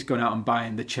just going out and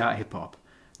buying the chart hip hop,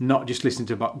 not just listening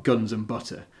to about guns and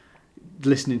butter,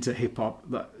 listening to hip hop.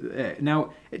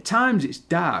 Now, at times it's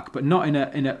dark, but not in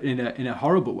a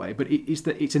horrible way. But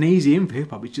it's an easy in for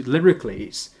hip hop. It's just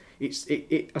lyrically,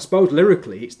 I suppose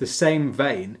lyrically, it's the same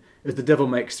vein as The Devil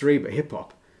Makes Three, but hip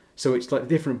hop. So it's like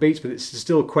different beats, but it's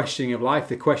still questioning of life.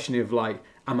 The question of like,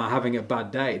 am I having a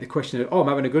bad day? The question of, I'm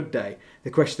having a good day.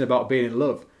 The question about being in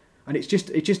love. And it's just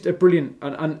a brilliant,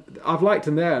 and I've liked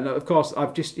them there. And of course,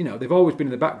 I've just, they've always been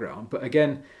in the background. But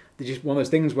again, they're just one of those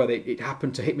things where it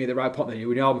happened to hit me at the right point. Then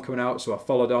the album coming out, so I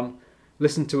followed on,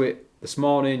 listened to it this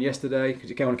morning, yesterday, because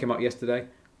it came out yesterday.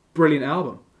 Brilliant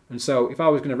album. And so if I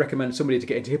was going to recommend somebody to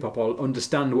get into hip hop or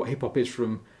understand what hip hop is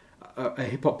from a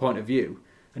hip hop point of view,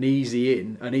 an easy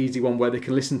one where they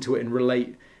can listen to it and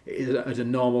relate as a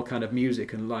normal kind of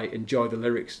music and like enjoy the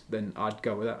lyrics, then I'd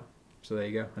go with that. So there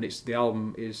you go. And the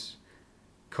album is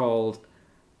called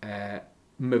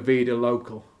Movida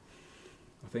Local,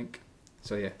 I think.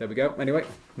 So yeah, there we go. Anyway,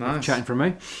 nice chatting from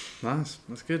me. Nice,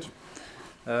 that's good.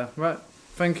 Right,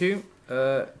 thank you.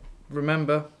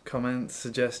 Remember, comments,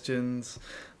 suggestions,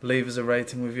 leave us a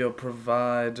rating with your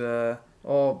provider,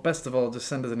 or best of all, just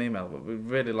send us an email. But we'd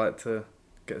really like to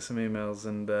get some emails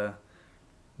and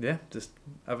just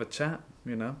have a chat.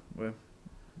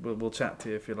 We'll chat to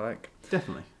you if you like.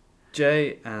 Definitely.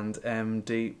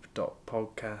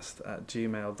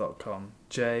 jandmdeep.podcast@gmail.com.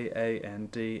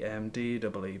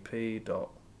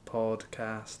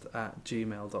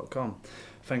 jandmdeep.podcast@gmail.com.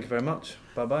 Thank you very much.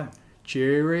 Bye bye.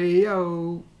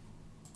 Cheerio.